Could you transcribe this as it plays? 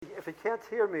if you can't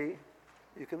hear me,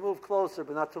 you can move closer,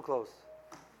 but not too close.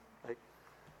 Like,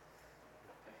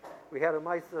 we had a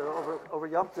mice over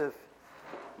Yom Tov.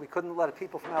 We couldn't let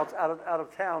people from out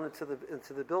of town into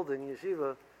the building,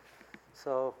 yeshiva.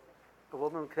 So a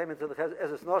woman came into the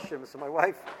Ezras Noshim. So my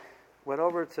wife went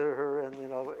over to her and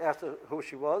asked her who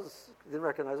she was. Didn't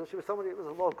recognize her. She was somebody. It was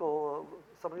a local,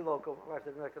 somebody local. My wife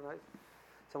didn't recognize.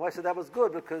 So my wife said that was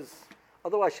good because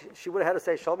otherwise she would have had to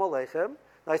say Shalom Aleichem.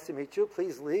 Nice to meet you.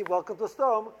 Please leave. Welcome to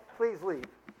Stom. Please leave.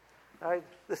 All right.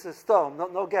 This is Stom.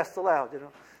 No guests allowed.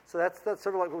 So that's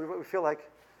sort of like what we feel like.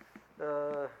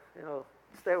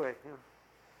 Stay away.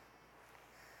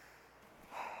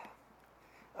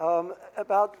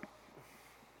 About,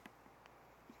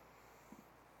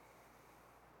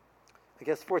 I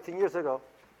guess, 14 years ago,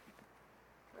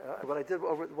 what I did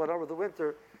over the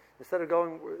winter, instead of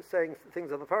saying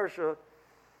things on the parsha,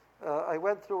 I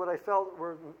went through what I felt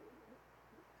were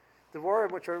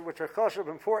Devarim, which are chashuv,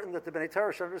 important that the Bnei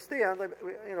Torah should understand.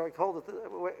 I called it.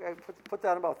 I put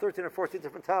down about 13 or 14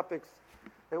 different topics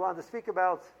they wanted to speak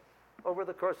about over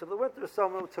the course of the winter.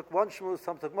 Some took one shmuz,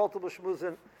 some took multiple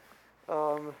shmuzin,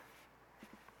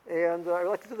 and I'd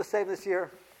like to do the same this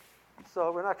year. So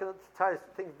we're not going to tie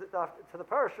things to the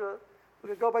parsha. We're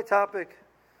going to go by topic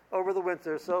over the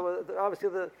winter. So obviously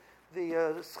the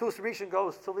schus rishon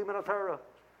goes to Limud Torah,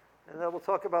 and we'll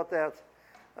talk about that.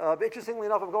 But interestingly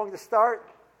enough, I'm going to start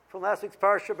from last week's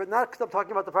parsha, but not because I'm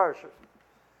talking about the parsha.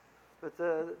 But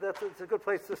it's a good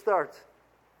place to start.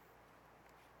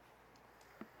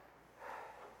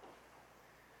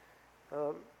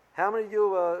 How many of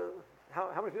you?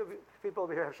 How many people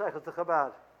over here have shaykhut to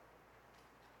Chabad?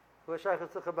 Who are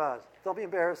shaykhut to Chabad? Don't be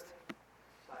embarrassed.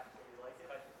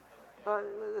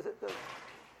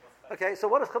 Okay, so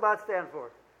what does Chabad stand for?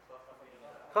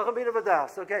 Chacham Bina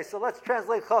V'das. Okay, so let's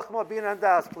translate Chachma, Bina, and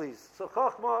Das, please. So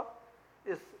Chachma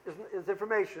is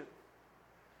information.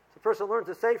 So the person learns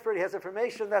a sefer, he has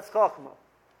information, that's Chachma.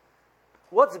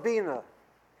 What's Bina?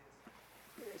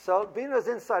 So Bina is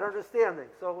insight, understanding.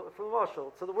 So from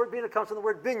Mashal. So the word Bina comes from the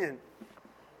word Binyan.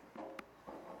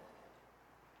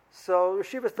 So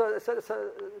Yeshiva said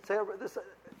this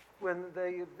when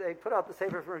they put out the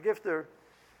sefer for a gifter.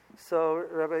 So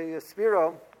Rabbi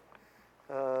Spiro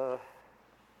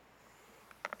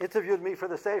interviewed me for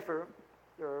the sefer,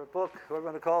 or book, whatever you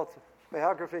want to call it,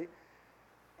 biography,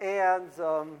 and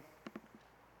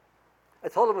I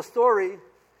told him a story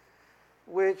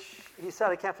which he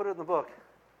said I can't put it in the book.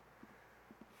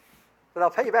 But I'll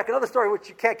pay you back another story which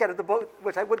you can't get in the book,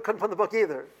 which I couldn't put in the book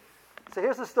either. So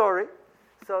here's the story.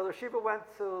 So the Yeshiva went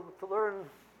to learn.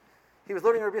 He was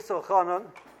learning Rabbi Yisrael Chanan,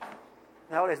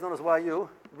 nowadays known as YU.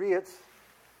 Rietz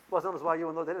was known as YU,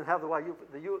 and though they didn't have the YU,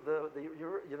 the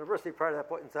university prior to that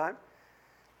point in time.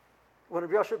 When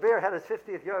Rabbi Yosher Beer had his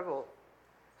 50th Yovel,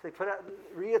 so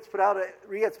Rietz put out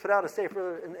a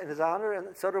sefer in his honor,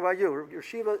 and so did YU.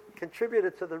 Yeshiva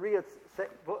contributed to the Rietz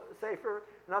sefer,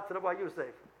 not to the YU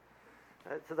sefer.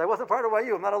 So I wasn't part of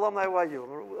YU. I'm not alumni of YU.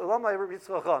 I'm alumni of Rabbi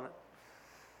Yitzchak Chanan.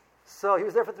 So he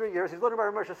was there for 3 years. He was learning by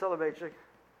Moshe Soloveitchik.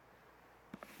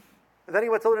 And then he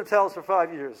went to learn in Telz for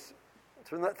 5 years,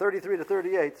 from 33 to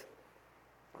 38.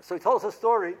 So he told us a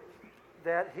story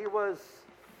that he was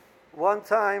one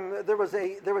time there was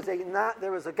a galach,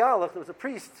 there was a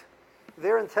priest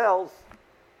there in Telz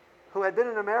who had been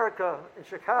in America, in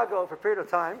Chicago, for a period of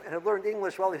time and had learned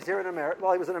English while he was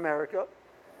in America.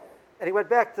 And he went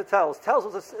back to Telz. Telz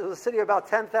was a city of about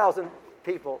 10,000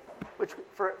 people, which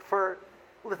for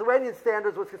Lithuanian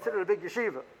standards was considered a big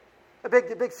yeshiva, a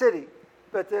big city.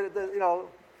 But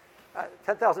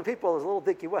 10,000 people is a little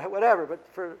dinky, whatever. But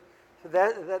for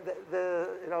that,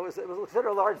 it was considered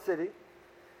a large city.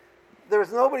 There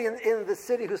was nobody in the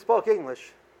city who spoke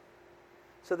English.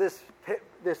 So this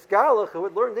Galach who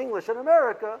had learned English in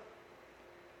America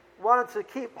wanted to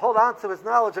hold on to his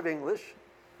knowledge of English.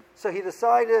 So he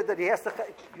decided that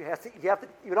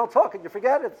you don't talk and you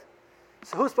forget it.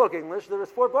 So who spoke English? There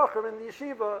was 4 Bachrim in the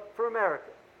yeshiva from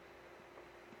America.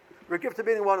 Regifta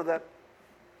being one of them.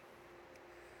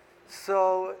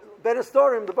 So Ben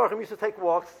Astorim, the Bachrim used to take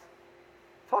walks.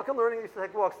 Talk and learning used to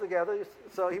take walks together.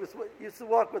 So he used to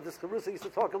walk with this Charusa, used to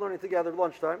talk and learning together at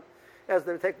lunchtime as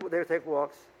they would take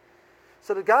walks.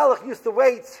 So the Galach used to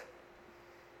wait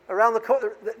around the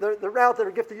route that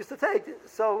Regifta used to take,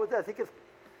 so that he could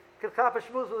accomplish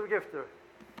shmuz with Regifta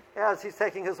as he's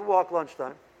taking his walk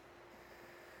lunchtime.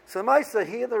 So Maisa,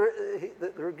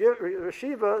 the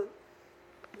Yeshiva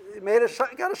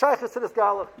got a shaykhus to this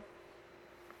Galach.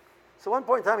 So one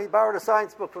point in time, he borrowed a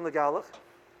science book from the Galach,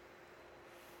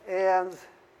 and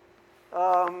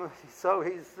so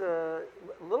he's a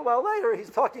little while later,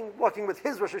 he's walking with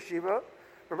his Rosh Yeshiva,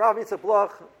 Rav Yitzchak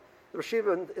Bloch, the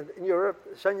Yeshiva in Europe,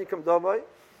 Shen Yikum Domai,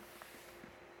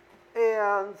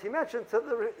 and he mentioned to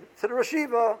the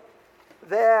Yeshiva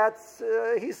that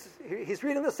he's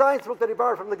reading the science book that he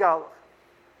borrowed from the Galach.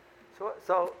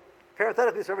 So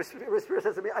parenthetically, so Rabbi Spear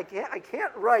says to me, I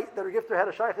can't write that Regifter had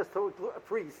a shaykhus to a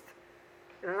priest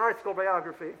in an art school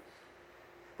biography,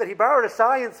 that he borrowed a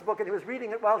science book and he was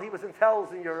reading it while he was in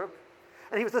Telz in Europe,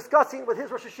 and he was discussing with his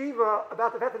Rosh Hashiva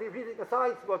about the fact that he was reading a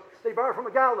science book that he borrowed from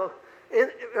a Galach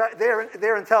there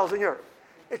in Telz in Europe.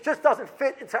 It just doesn't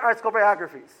fit into art school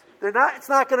biographies. It's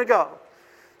not going to go.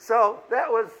 So that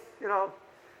was,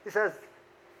 he says,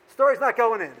 story's not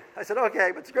going in. I said,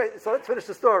 okay, but it's great. So let's finish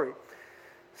the story.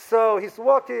 So he's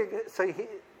walking,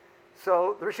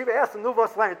 so the Yeshiva asked him,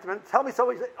 Nuvos Lantman, tell me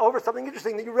over something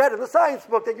interesting that you read in the science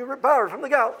book that you borrowed from the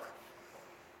Galach.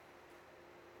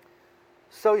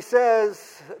 So he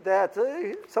says that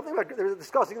something about, they were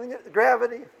discussing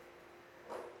gravity.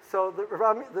 So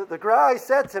the Grai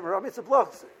said to him, Rav Yitzchak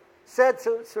Bloch said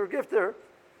to Sir Gifter,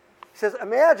 he says,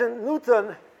 imagine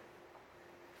Newton,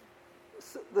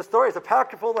 the story is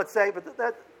apocryphal, let's say, but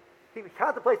that he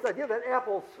contemplates the idea that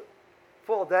apples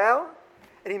fall down,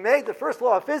 and he made the first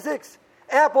law of physics,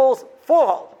 apples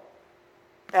fall.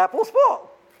 Apples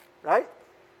fall, right?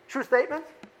 True statement?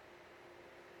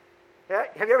 Yeah?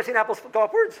 Have you ever seen apples go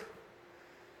upwards?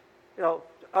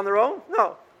 On their own?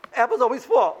 No. Apples always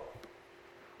fall.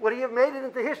 Would he have made it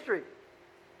into history?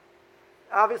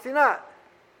 Obviously not.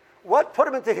 What put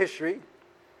him into history?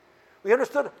 We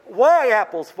understood why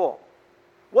apples fall.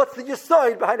 What's the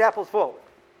yesod behind apples falling?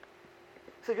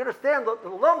 So if you understand the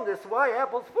lumdus, why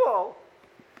apples fall,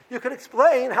 you can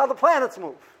explain how the planets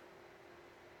move.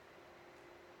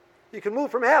 You can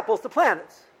move from apples to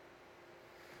planets.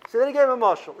 So then he gave him a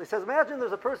mashal. He says, imagine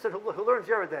there's a person who learns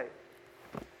Yeridei.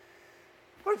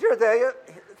 What is Yeridei?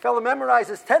 The fellow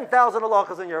memorizes 10,000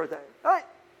 halachas in Yeridei. Right?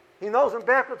 He knows them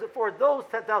backwards and forwards. Those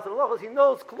 10,000 halachas, he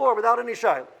knows klor without any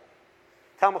shayla.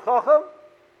 Talmud Chacham?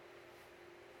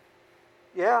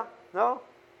 Yeah? No?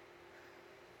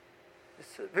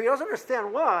 If he doesn't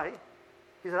understand why,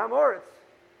 he's an Amoritz.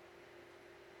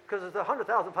 Because there's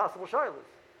 100,000 possible shaylas.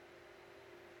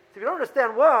 So if you don't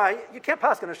understand why, you can't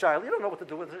pass on a shayla. You don't know what to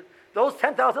do with it. Those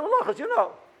 10,000 halachas, you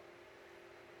know.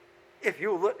 If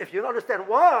you don't understand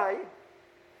why,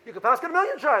 you can pass on a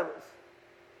million shaylas.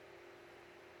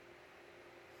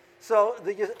 So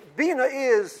the Bina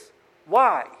is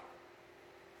why.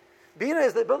 Bina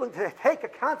is the ability to take a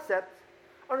concept,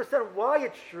 understand why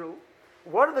it's true,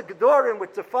 what are the Gedorim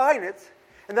which define it,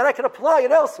 and then I can apply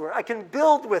it elsewhere. I can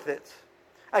build with it.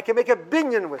 I can make a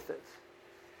binyan with it.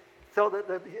 So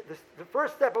the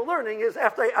first step of learning is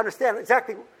after I understand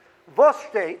exactly what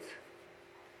state,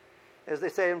 as they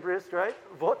say in Brist, right?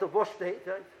 What the what state,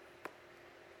 right?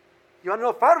 You want to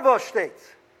know far state.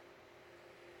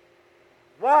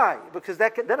 Why? Because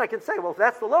then I can say, well, if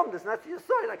that's the lumdus, and that's the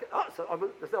yesod,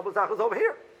 so the Zach is over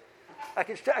here. I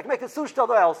can make a sushtal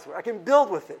elsewhere. I can build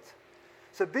with it.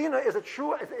 So Bina is a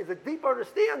deep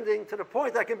understanding to the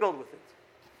point that I can build with it.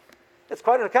 It's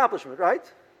quite an accomplishment, right?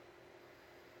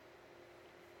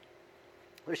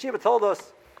 The Yeshiva told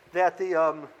us that the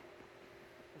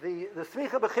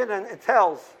Smicha B'chinan and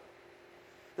Telz,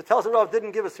 the Telz and Rav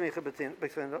didn't give a Smicha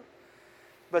B'chinan,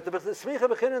 but the Smicha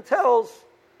B'chinan Telz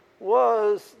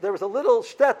there was a little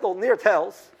shtetl near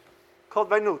Telz called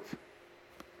Vainut.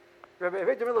 Rabbi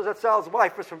Victor Miller Zatzal's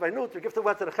wife was from Vainut. Her Gifta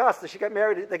went to the Chasna.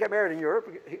 They got married in Europe.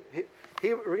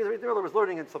 Rabbi Victor Miller was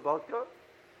learning in Slobodka.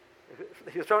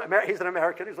 He's an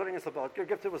American. He was learning in Slobodka.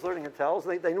 Gifta was learning in Telz.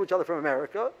 They knew each other from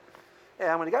America.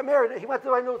 And when he got married, he went to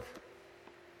Vainut.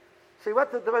 So he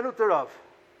went to the Vainut Rav.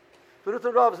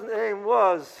 Vainut Rav's name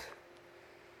was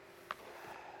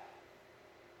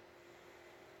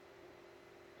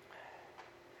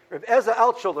Reb Ezra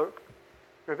Altshuler.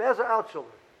 Reb Ezra Altshuler.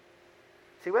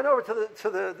 So he went over to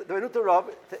the Vainut Rav.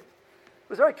 It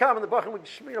was very common. The Bachim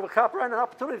would copyright an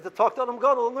opportunity to talk to Adam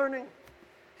Gadol and learning.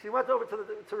 So he went over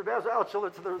to Reb Ezra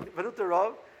Altshuler, to the Vainut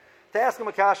Rav, to ask him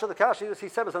a kasha. The kasha he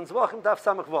said was on Zvachim Daf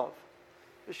Samach Vav.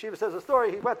 The Shiva says a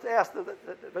story. He went to ask the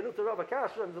Vainut Rav a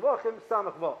kasha on Zvachim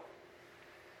Samach Vav.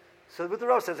 So the Vainut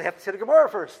Rav says, I have to say the Gemara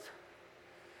first.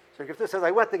 So the Gifta says,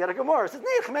 I went to get a Gemara. He says,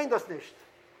 nee, ich mein das nicht.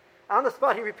 On the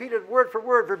spot, he repeated word for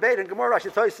word, verbatim, Gemara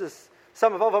Rashi Tosis,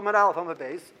 some of Ovam and Aleph on the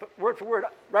base, word for word,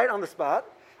 right on the spot.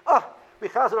 We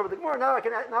chazed over the Gemara. Now I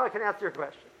can answer your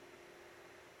question.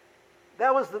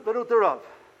 That was the Vainut Rav.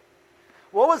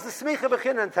 What was the Smicha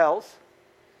B'chinan tells?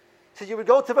 So you would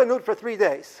go to Vainut for 3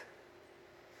 days.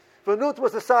 Vainut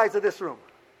was the size of this room.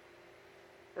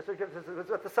 It's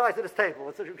the size of this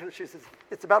table. She says,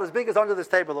 it's about as big as under this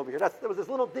table over here. There was this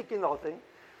little dikino thing.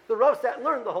 The Rav sat and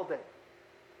learned the whole day.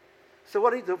 So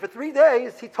what did he do? For 3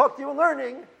 days, he taught you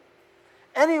learning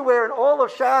anywhere in all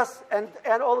of Shas and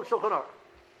all of Shulchan Aruch.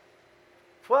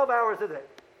 12 hours a day.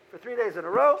 For 3 days in a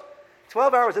row,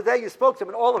 12 hours a day, you spoke to him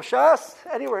in all of Shas,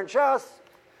 anywhere in Shas,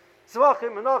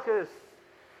 Zvachim, Menachos,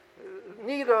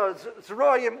 Nida,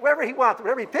 Zeroyim, wherever he wanted,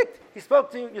 whatever he picked, he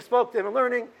spoke to you, you spoke to him in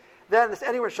learning. Then it's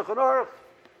anywhere in Shulchan Aruch,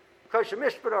 Kosher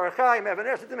Mishpat, Arachayim, Even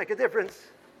Eretz, it didn't make a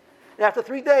difference. And after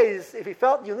 3 days, if he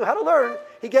felt you knew how to learn,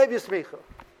 he gave you smicha.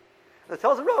 And the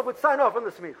Telzer Rav would sign off on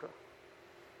the smicha.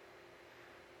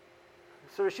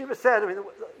 So Yeshiva said,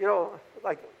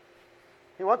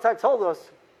 he one time told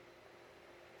us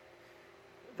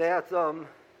that to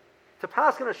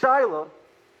paskin a shayla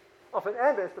of an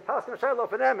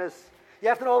emes, you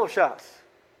have to know all of Shas.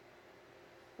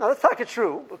 Now that's not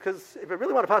true, because if you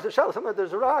really want to pass a shayla, sometimes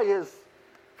there's a raya is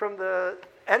from the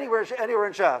anywhere in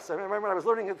Shas. I remember when I was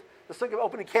learning the sugya of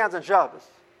opening cans on Shabbos.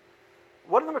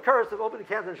 One of them occurs of opening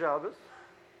cans on Shabbos.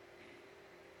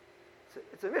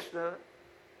 It's a Mishnah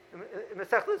in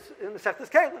Masechtas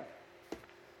Kalim.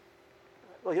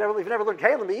 Well, you've never learned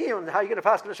Kalim, how are you going to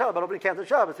pass on Shabbos about opening cans on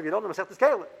Shabbos if you don't know Masechtas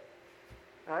Kalim?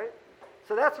 All right?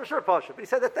 So that's for sure Pasha. But he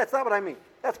said that's not what I mean.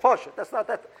 That's Pasha. That's not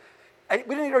that. We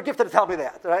didn't need your gift to tell me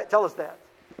that. All right? Tell us that.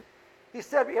 He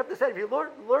said, you have to say, if you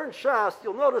learn Shas,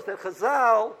 you'll notice that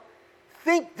Chazal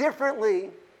think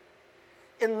differently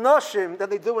in Nashim than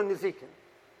they do in Nezikin.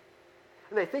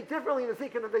 And they think differently in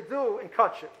Nezikin than they do in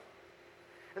Kachim.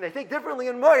 And they think differently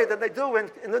in Moed than they do in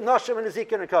the Nashim and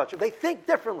Nezikin and Kachim. They think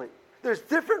differently. There's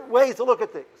different ways to look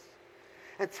at things.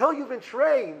 Until you've been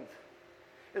trained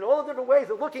in all the different ways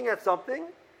of looking at something,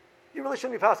 you really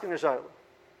shouldn't be passing the Shayla.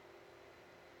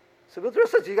 So Bildur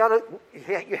says you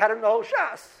had to know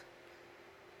Shas.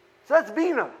 So that's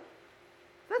Bina.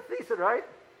 That's decent, right?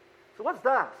 So what's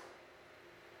Das?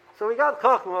 So we got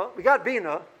Chachma, we got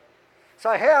Bina. So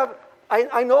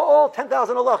I know all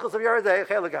 10,000 halachas of Yeridei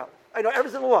Chelegal. I know every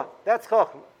single one. That's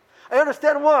Chachma. I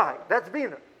understand why. That's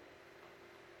Bina.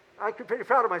 I'm pretty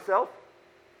proud of myself.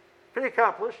 Pretty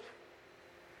accomplished.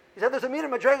 He said there's a meaning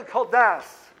Madrega called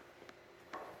Das.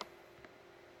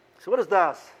 So what is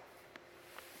Das?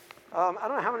 I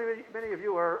don't know how many of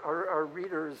you are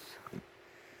readers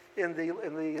in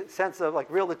the sense of like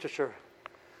real literature.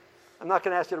 I'm not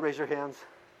going to ask you to raise your hands.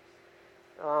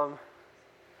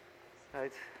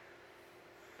 Right?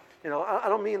 I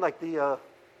don't mean like the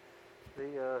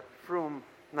Froome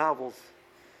novels.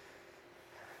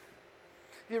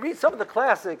 If you read some of the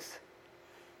classics,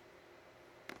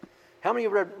 how many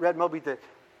of you read Moby Dick?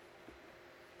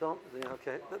 Don't?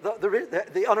 Okay.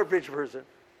 The unabridged version.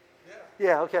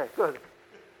 Yeah, okay, good.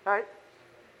 All right.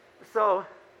 So,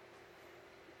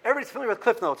 everybody's familiar with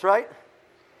Cliff Notes, right?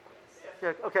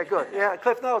 Yeah, okay, good. Yeah,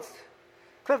 Cliff Notes.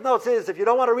 Cliff Notes is, if you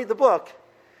don't want to read the book,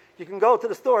 you can go to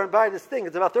the store and buy this thing.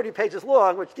 It's about 30 pages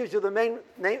long, which gives you the main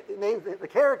names, the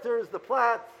characters, the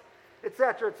plot,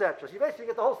 etc., etc. So you basically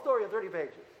get the whole story in 30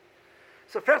 pages.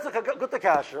 So,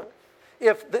 Gutakasha,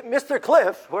 if Mr.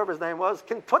 Cliff, whoever his name was,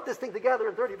 can put this thing together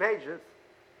in 30 pages,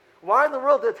 why in the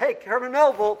world did it take Herman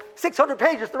Melville 600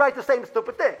 pages to write the same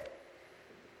stupid thing?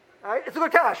 All right? It's a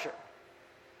good kasha.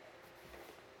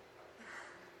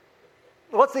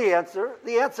 What's the answer?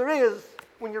 The answer is,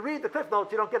 when you read the Cliff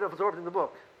Notes, you don't get absorbed in the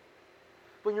book.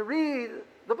 When you read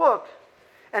the book,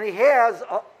 and he has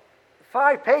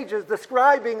 5 pages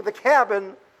describing the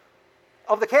cabin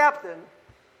of the captain,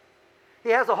 he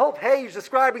has a whole page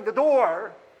describing the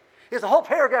door, he has a whole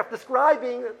paragraph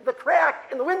describing the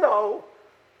crack in the window,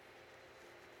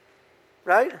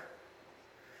 right?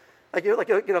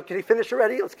 Can he finish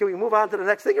already? Can we move on to the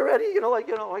next thing already?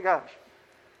 Oh my gosh.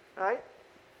 Right?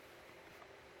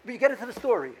 But you get into the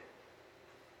story.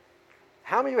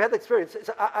 How many of you had the experience?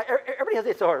 Everybody has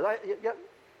Yitzhar.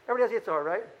 Everybody has Yitzhar,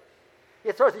 right?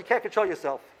 Yitzhar is you can't control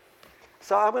yourself.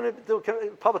 So I'm going to do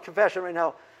a public confession right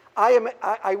now.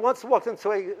 I once walked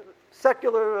into a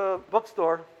secular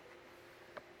bookstore,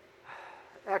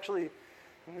 actually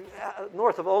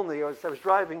north of Olney. I was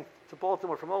driving to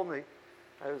Baltimore from Olney.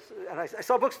 I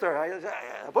saw a bookstore.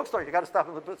 A bookstore, you got to stop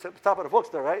at a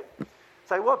bookstore, right?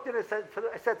 So I walked in and said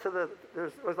to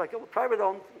there was like a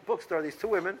private-owned bookstore, these 2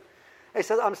 women. I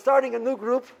said, I'm starting a new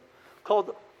group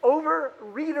called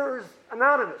Overreaders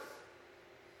Anonymous.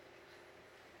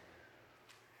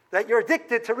 That you're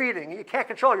addicted to reading. You can't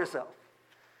control yourself.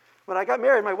 When I got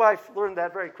married, my wife learned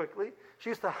that very quickly. She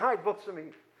used to hide books from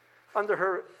me under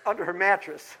her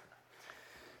mattress.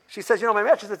 She says, my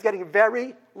mattress is getting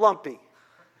very lumpy.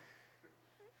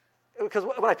 Because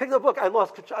when I picked up a book, I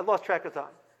lost track of time.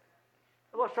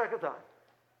 I lost track of time.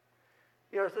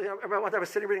 One time I was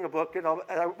sitting reading a book, and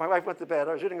my wife went to bed.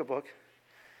 I was reading a book,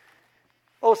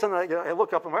 All of a sudden, I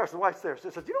look up and my wife's there. She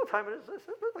says, "Do you know what time it is?" I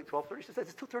said, "It's like 12:30." She says,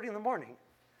 "It's 2:30 in the morning."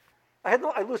 I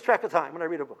lose track of time when I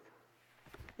read a book.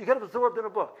 You get absorbed in a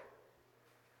book,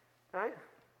 right?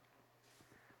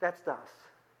 That's das.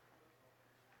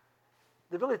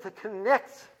 The ability to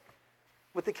connect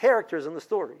with the characters in the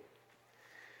story.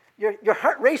 Your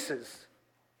heart races.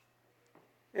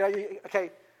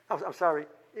 I'm sorry.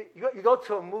 You go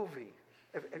to a movie.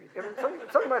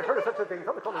 Some might have heard of such a thing.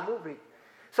 Something called a movie.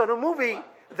 So in a movie,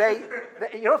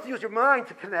 you don't have to use your mind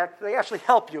to connect. They actually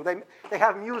help you. They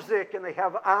have music and they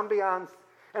have ambiance,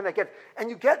 and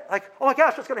you get like, oh my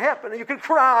gosh, what's going to happen? And you can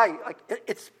cry. Like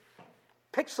it's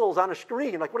pixels on a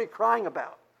screen. Like, what are you crying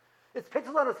about? It's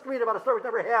pixels on a screen about a story that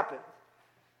never happened.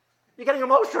 You're getting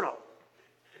emotional.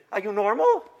 Are you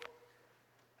normal?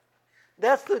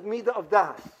 That's the midah of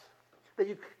das, that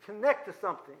you connect to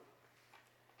something.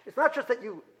 It's not just that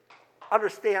you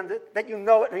understand it, that you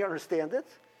know it and you understand it,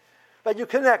 but you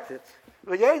connect it.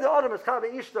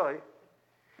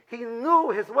 He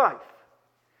knew his wife.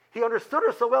 He understood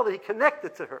her so well that he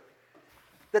connected to her,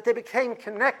 that they became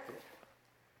connected.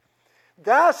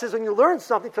 Das is when you learn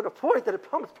something to the point that it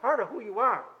becomes part of who you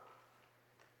are.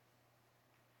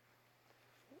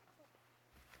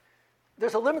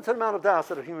 There's a limited amount of das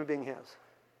that a human being has.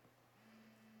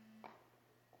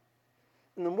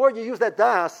 And the more you use that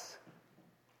das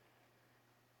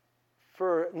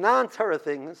for non-Torah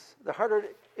things, the harder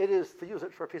it is to use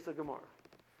it for a piece of Gemara.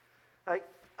 I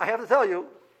have to tell you,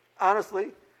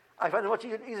 honestly, I find it much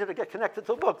easier to get connected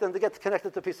to a book than to get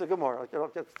connected to a piece of Gemara.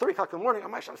 Like, it's 3 o'clock in the morning.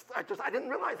 I didn't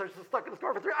realize I was just stuck in the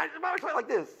car for 3 hours. I'm actually like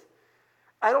this.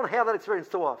 I don't have that experience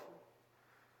too often.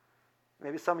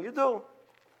 Maybe some of you do.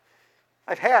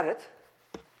 I've had it.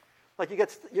 Like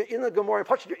you're in the Gemara,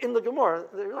 and you're in the Gemara.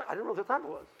 I didn't know what time it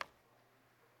was.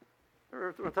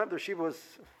 One time the Shiva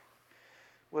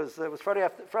was Friday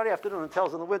afternoon, and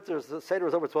tells in the winters the Seder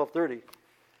was over 12:30.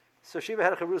 So Shiva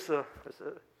had a Charusa.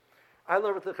 I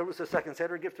learned with the Charusa second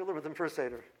Seder, gift to learn with him first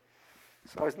Seder.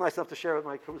 So I was nice enough to share with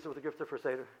my Charusa with the gift for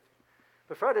Seder.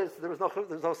 But Fridays, there was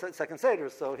no second Seder,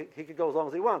 so he could go as long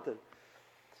as he wanted.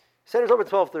 Seder's over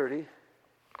 12:30.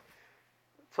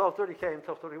 12:30 came,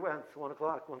 12:30 went, 1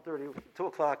 o'clock, 1:30, 2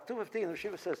 o'clock, 2:15, and the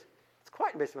Shiva says, "It's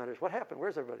quiet in Beis Medrash. What happened?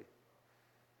 Where's everybody?"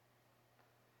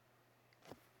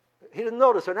 He didn't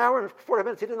notice. For an hour and 40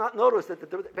 minutes, he did not notice that the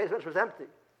Beis Medrash was empty.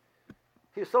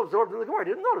 He was so absorbed in the Gemara,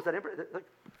 he didn't notice that. Like,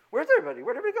 where's everybody?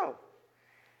 Where'd everybody go?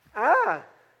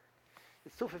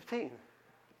 It's 2:15.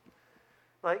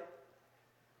 Like,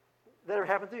 that ever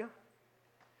happened to you?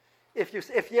 If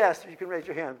yes, you can raise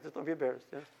your hand. Just don't be embarrassed.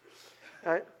 Yeah?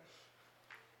 All right?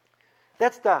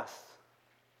 That's das.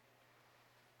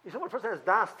 You see, when a person has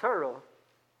das Torah,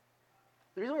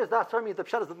 the reason he has das Torah means the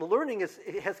pshat is that the learning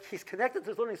he's connected to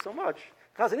his learning so much.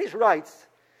 Chazon Ish writes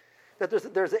that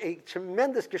there's a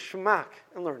tremendous geschmack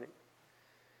in learning.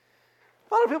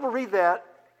 A lot of people read that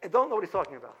and don't know what he's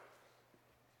talking about.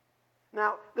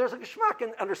 Now, there's a geschmack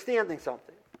in understanding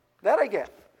something. That I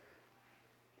get.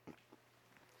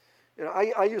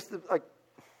 I used to,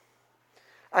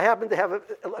 I happen to have an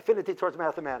affinity towards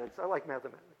mathematics. I like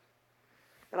mathematics.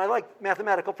 And I like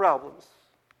mathematical problems.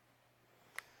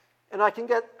 And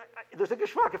there's a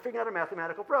geschmack of figuring out a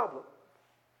mathematical problem.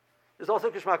 There's also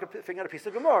a geschmack of figuring out a piece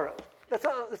of Gemara. That's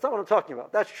not what I'm talking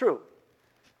about. That's true.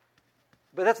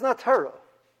 But that's not Torah.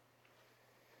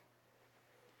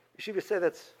 You should say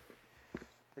that's,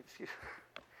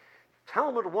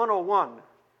 Talmud 101.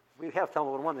 We have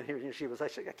Talmud 101 in here in yeshivas. I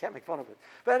can't make fun of it.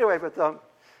 But anyway, it's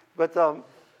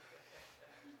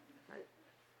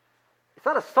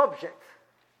not a subject.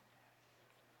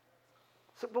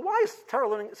 But why is Torah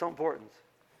learning so important?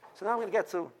 So now I'm going to get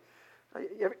to,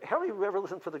 how many of you ever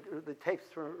listened to the tapes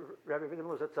from Rabbi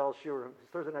Avigdor Zatzal's shiurim, his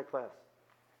Thursday night class?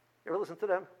 You ever listened to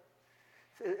them?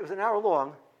 It was an hour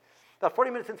long. About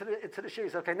 40 minutes into the shiur, he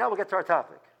said, "Okay, now we'll get to our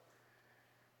topic."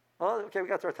 Well, okay, we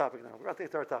got to our topic now. We're about to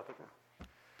get to our topic now.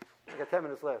 I got 10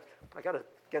 minutes left. I got to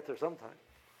get there sometime.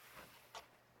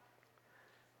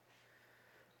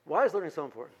 Why is learning so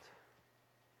important?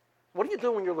 What do you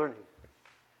do when you're learning?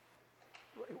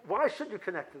 Why should you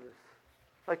connect to this?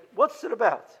 Like, what's it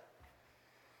about?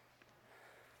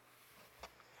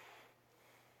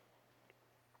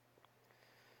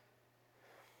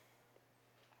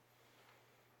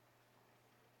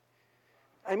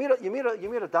 You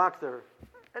meet a doctor,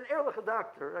 an Ehrlich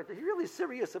doctor. Right? He's really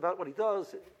serious about what he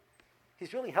does.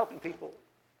 He's really helping people.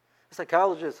 A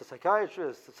psychologist, a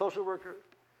psychiatrist, a social worker,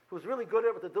 who's really good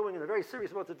at what they're doing and they're very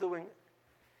serious about what they're doing.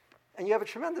 And you have a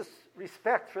tremendous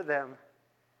respect for them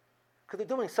because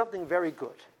they're doing something very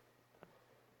good,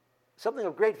 something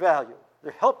of great value.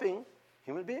 They're helping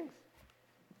human beings.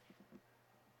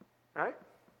 Right?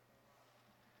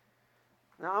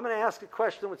 Now I'm going to ask a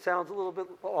question which sounds a little bit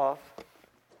off,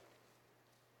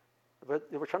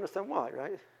 but we're trying to understand why,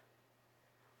 right?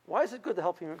 Why is it good to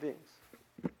help human beings?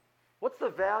 What's the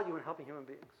value in helping human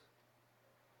beings?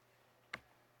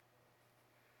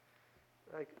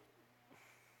 Like,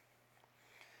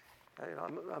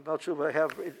 I'm not sure, but I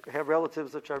have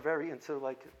relatives which are very into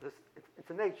like this,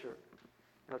 into nature,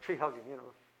 tree hugging,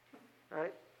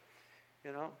 right?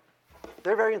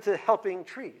 They're very into helping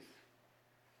trees.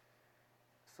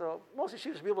 So most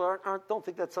Yeshivish people don't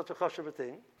think that's such a hush of a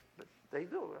thing, but they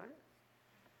do,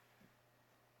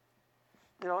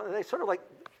 right? They sort of like,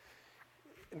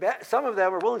 some of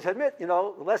them are willing to admit,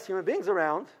 less human beings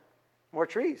around, more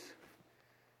trees.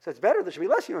 So it's better there should be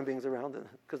less human beings around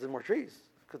because there's more trees.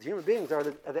 Because human beings are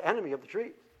the enemy of the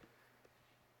trees.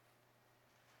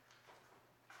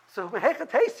 So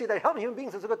mehechatesi, that helping human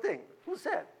beings is a good thing. Who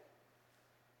said?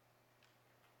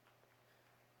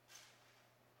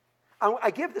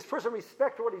 I give this person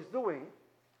respect for what he's doing.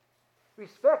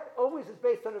 Respect always is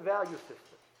based on a value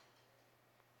system.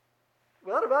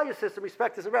 Without a value system,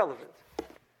 respect is irrelevant.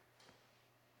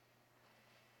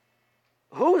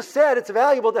 Who said it's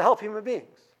valuable to help human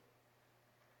beings?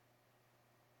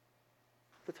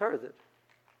 The Torah did.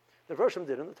 The Roshim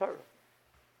did in the Torah.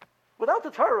 Without the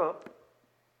Torah,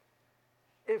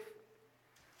 if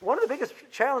one of the biggest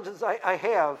challenges I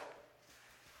have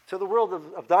to the world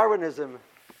of Darwinism,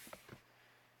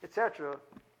 etc.,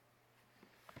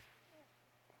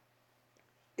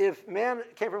 if man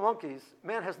came from monkeys,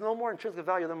 man has no more intrinsic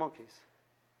value than monkeys.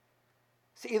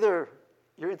 So either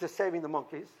you're into saving the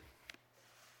monkeys,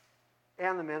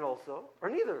 and the men also, or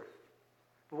neither.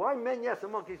 But why men yes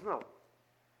and monkeys no?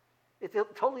 It's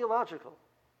totally illogical.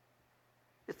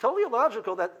 It's totally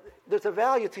illogical that there's a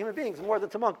value to human beings more than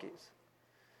to monkeys.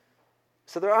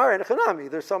 So there are in economy.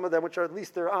 There's some of them which are at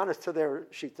least they're honest to their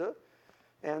shita.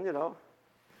 And,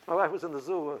 my wife was in the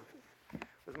zoo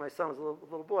with my son was a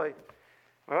little boy.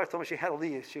 My wife told me she had a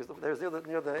leash. There was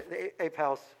near the ape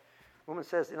house. A woman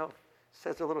says,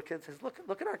 says to her little kid, says,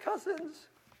 look at our cousins.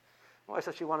 My wife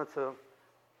said she wanted to,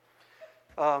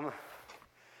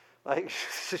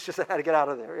 she just had to get out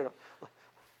of there,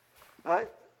 Right?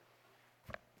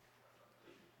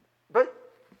 But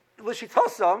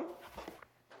l'shitosam,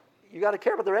 you got to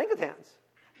care about the orangutans.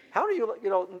 How do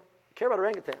you, care about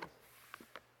orangutans?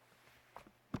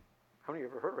 How many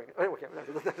of you ever heard of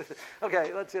orangutans?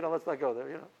 Okay, let's not go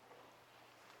there,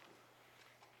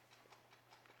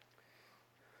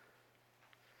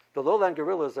 The lowland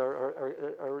gorillas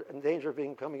are in danger of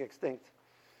becoming extinct.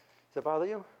 Does that bother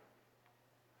you?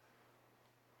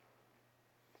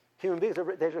 Human beings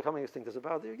are in danger of becoming extinct. Does it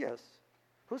bother you? Yes.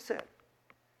 Who said?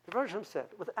 The Roshim said,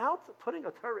 without putting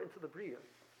a Torah into the Bria,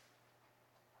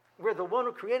 where the one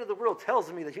who created the world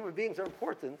tells me that human beings are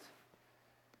important,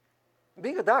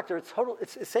 being a doctor,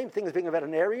 it's the same thing as being a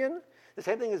veterinarian, the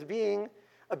same thing as being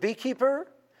a beekeeper,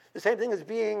 the same thing as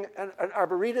being an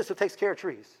arboretist who takes care of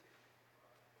trees.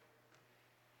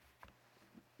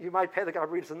 You might pay the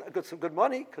arboretist some good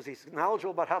money because he's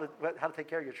knowledgeable about how to take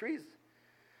care of your trees,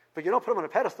 but you don't put him on a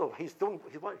pedestal. He's saving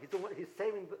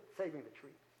the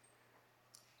tree.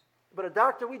 But a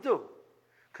doctor we do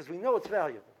because we know it's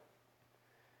valuable.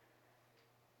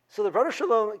 So the Baruch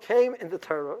Shalom came in the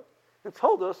Torah and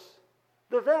told us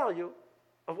the value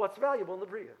of what's valuable in the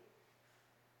Bria.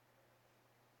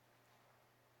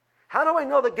 How do I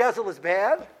know that Gezel is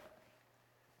bad?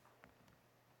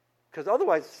 Because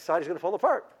otherwise society's going to fall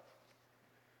apart.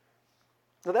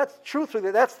 Now that's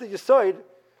truthfully, that's the Yesod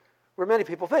where many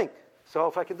people think. So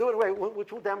if I can do it in a way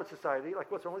which will damage society, like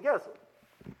what's wrong with Gezel?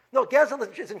 No,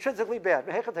 Gezel is intrinsically bad.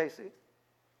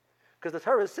 Because the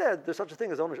Torah said there's such a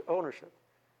thing as ownership.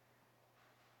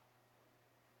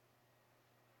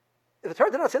 If the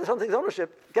Torah did not say there's something as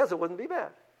ownership, Gezel wouldn't be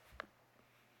bad.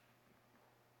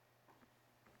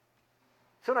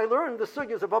 So when I learned the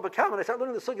sugyas of Baba Kama, I start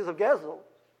learning the sugyas of Gezel,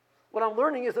 what I'm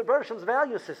learning is the Baruch Hashem's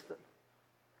value system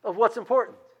of what's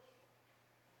important.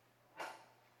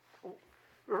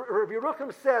 Rabbi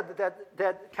Yerucham said that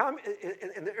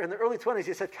in the early 20s,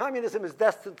 he said communism is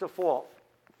destined to fall.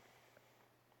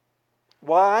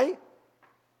 Why?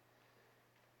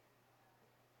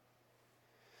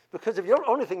 Because if you don't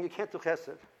own anything, you can't do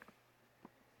chesed.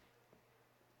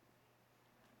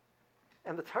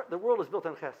 And the world is built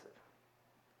on chesed.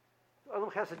 Adam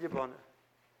chesed yiboneh.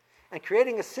 And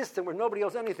creating a system where nobody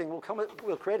owes anything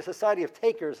will create a society of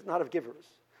takers, not of givers,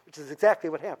 which is exactly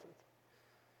what happened.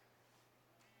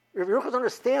 Rabbi Yerucham's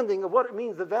understanding of what it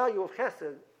means, the value of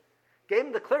chesed, gave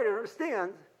him the clarity to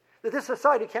understand that this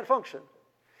society can't function.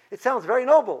 It sounds very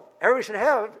noble. Everybody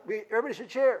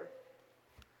should share.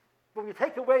 But when you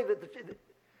take away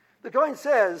the Gaon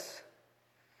says,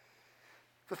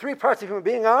 the three parts of human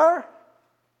being are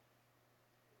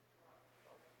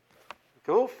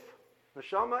Guf,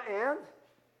 Neshama, and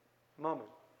Mammon.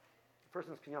 The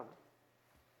person's Kinyanim.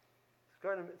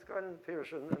 It's Garden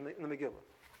Pirush in the Megillah.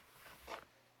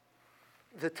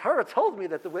 The Torah told me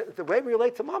that the way we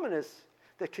relate to Mammon is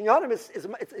that Kinyanim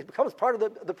it becomes part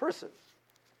of the person.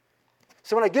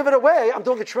 So when I give it away, I'm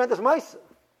doing a tremendous ma'aseh.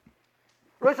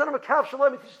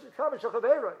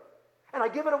 And I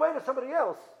give it away to somebody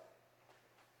else.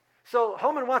 So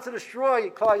Haman wants to destroy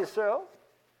Klal Yisrael.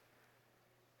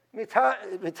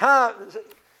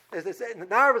 As they say,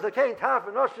 Narav is a king, Taf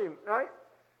and Noshim, right?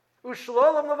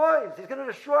 Ushlolam Lavois. He's going to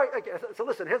destroy. Okay, so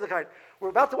listen, here's the kind. We're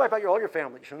about to wipe out all your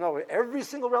family. You should know every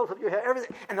single relative you have,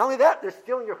 everything. And not only that, they're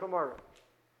stealing your Chamorah.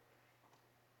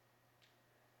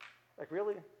 Like,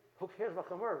 really? Who cares about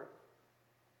Chamorah?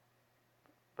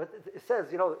 But it says,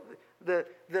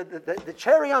 the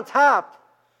cherry on top,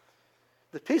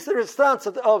 the piece of resistance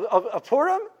of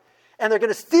Purim, and they're going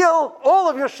to steal all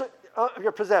of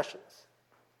your possessions.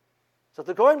 So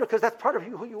they're going because that's part of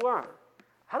who you are.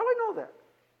 How do I know that?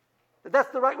 That that's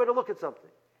the right way to look at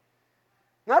something.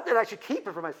 Not that I should keep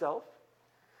it for myself,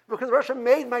 because Russia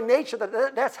made my nature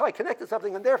that's how I connect to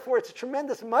something, and therefore it's a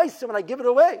tremendous ma'aseh when I give it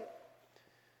away.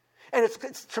 And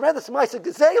it's tremendous ma'aseh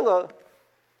gezela,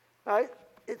 right?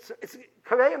 It's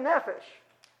karayim nefesh.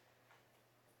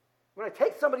 When I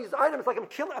take somebody's item, it's like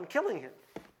I'm killing him.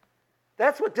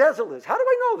 That's what Dezel is. How do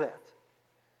I know that?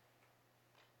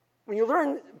 When you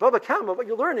learn Baba Kama, what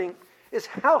you're learning is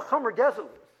how Chomer Gezel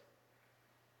is.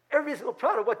 Every single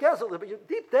part of what Gezel is, but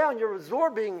deep down you're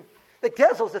absorbing that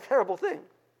Gezel is a terrible thing.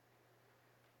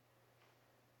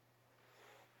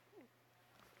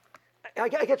 I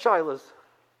get shilas.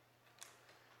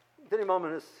 Diddy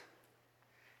moment is,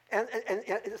 and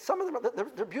some of them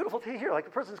they're beautiful to hear. Like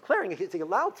the person's clearing, he's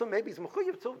allowed to. Maybe he's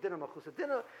mechuyev to dinner machusa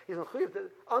dinner. He's mechuyev to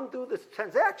undo this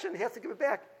transaction. He has to give it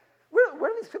back.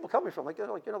 Where are these people coming from? Like they're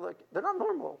not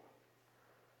normal.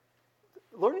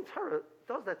 Learning Torah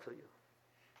does that to you.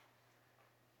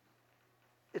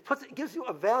 It gives you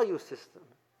a value system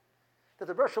that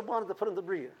the Rebbe wanted to put in the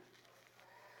Bria.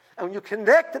 And when you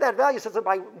connect to that value system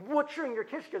by butchering your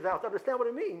kishkas out to understand what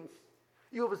it means,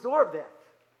 you absorb that.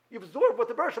 You absorb what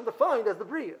the Rebbe defined as the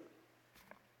Bria.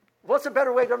 What's a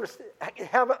better way to understand,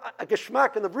 have a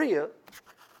geschmack in the Bria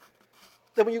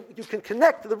than when you can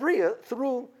connect to the Bria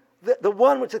through the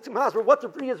one which is Masber, what the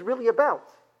Bria is really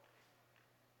about.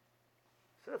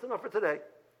 So that's enough for today.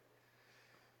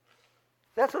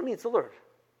 That's what it means to learn.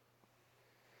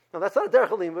 Now that's not a derech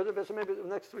halimud, so maybe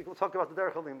next week we'll talk about the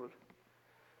derech halimud.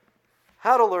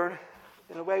 How to learn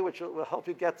in a way which will help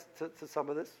you get to some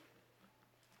of this.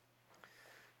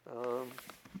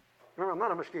 Remember, I'm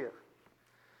not a mashgiach.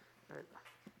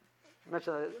 I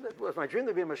mentioned it was my dream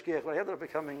to be a mashgiach, but I ended up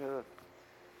becoming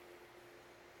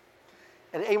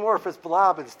an amorphous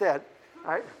blob instead.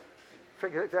 Right?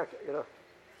 Figure exactly,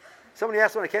 Somebody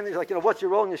asked when I came, he's like, what's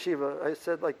your role in yeshiva? I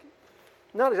said,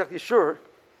 not exactly sure.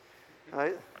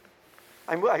 Right?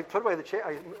 I put away the chair.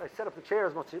 I set up the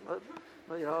chairs,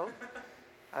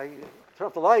 I turn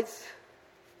off the lights.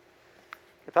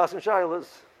 I pass in shilas.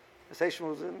 The station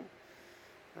moves in.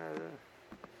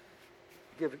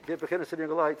 Give Bekinah sitting on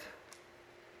the light.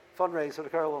 Fundraise for the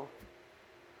Carlo.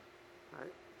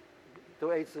 Right?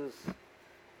 Do eights.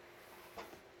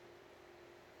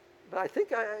 But I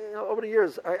think over the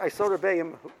years I saw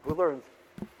Rebbeim who learned.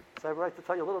 So I would like to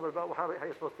tell you a little bit about how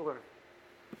you're supposed to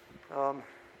learn.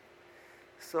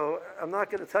 So I'm not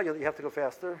going to tell you that you have to go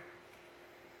faster,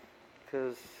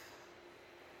 because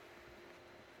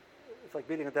it's like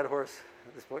beating a dead horse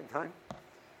at this point in time.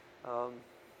 I'll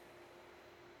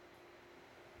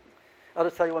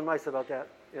just tell you one mice about that.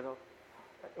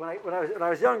 When I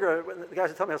was younger, when the guys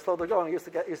would tell me how slow they're going, I used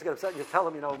to get upset. You tell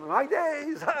them, my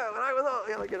days when I was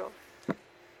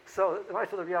So the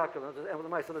mice of the Yaakov, and with the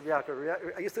mice of the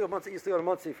Yaakov, I used to go to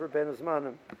Monsey for Ben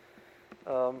Uzman,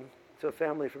 to a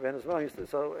family for Ben Uzman.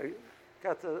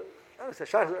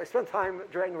 I spent time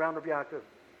dragging around Rabbi Yaakov.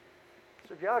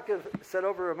 So Rabbi Yaakov said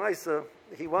over a Maisa,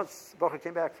 Baruch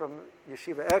came back from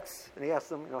Yeshiva X, and he asked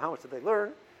them, how much did they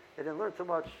learn? They didn't learn too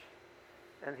much,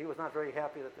 and he was not very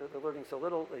happy that they're learning so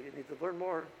little. You need to learn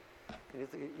more. You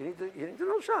need to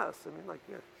know Shas.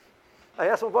 I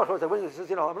asked him, Baruch, he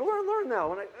says, I'm going to learn now.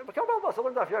 When I become Baruch, I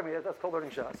learn Daf Yomi. That's called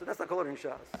learning Shas. And that's not called learning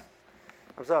Shas.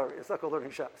 I'm sorry, it's not called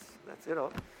learning Shas. That's,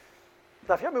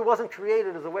 Daf Yomi wasn't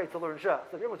created as a way to learn Shas.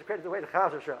 Daf Yomi was created as a way to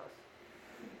chazer Shas.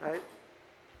 Right?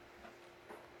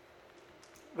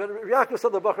 But Yaakov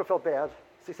said the Baruch felt bad,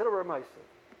 so he said over a Maisa.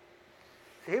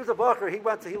 So he was a bacher. He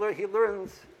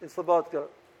learns in Slobodka.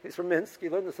 He's from Minsk. He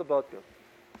learned in Slobodka.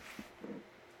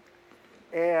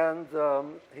 And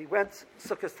he went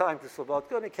Sukkot time to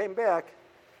Slobodka, and he came back,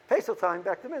 Pesach time,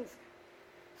 back to Minsk.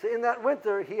 So in that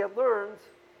winter, he had learned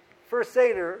first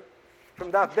Seder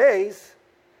from Daf Beis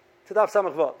to Daf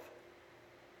Samach Vav.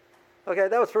 Okay,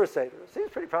 that was first Seder. So he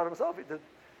was pretty proud of himself. He did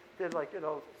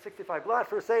 65 blot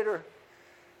first Seder,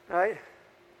 right?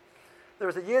 There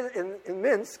was a Yid in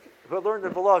Minsk who had learned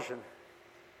in Volozhin.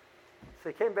 So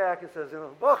he came back and says,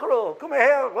 Bacharo, come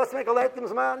here, let's make a leitim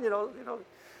zman,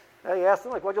 And he asked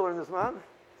him, what'd you learn this man?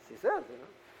 He said,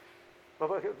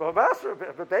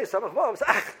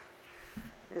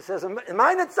 he says, in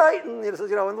meine Zeiten, he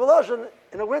says, in Volozhin,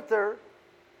 in the winter,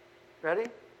 ready?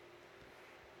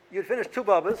 You'd finish 2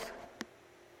 babas,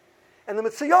 and the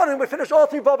Mitziyonim would finish all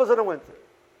 3 babas in the winter.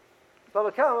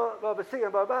 Baba Kama, Baba Tzia,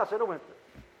 and Baba Basra in the winter.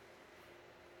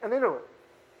 And they knew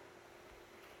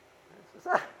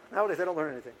it. Nowadays they don't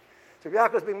learn anything. So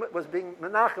Yaakov was being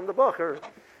Menachem the Bacher.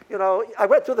 I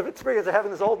went through the experience of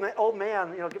having this old man,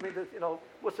 give me this,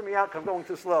 what's me out, I'm going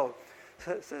too slow.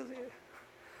 So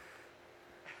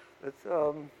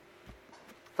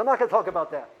I'm not going to talk about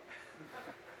that.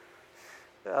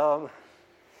 Rav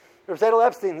Zadel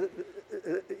Epstein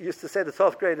used to say the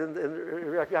 12th grade in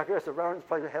Yaakov, so Aaron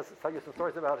probably has to tell you some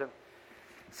stories about him.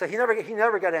 So he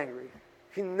never got angry.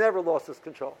 He never lost his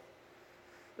control.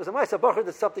 There's a Maisa Bacher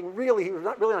did something he was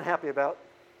not really unhappy about.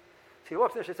 So he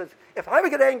walks in and she says, if I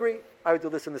would get angry, I would do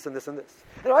this and this and this and this.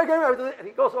 And if I get angry, I would do this. And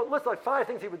he goes on a list of 5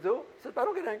 things he would do. He says, but I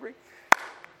don't get angry.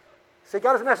 So he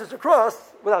got his message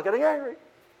across without getting angry.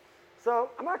 So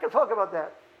I'm not going to talk about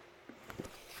that.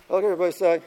 Okay, everybody say.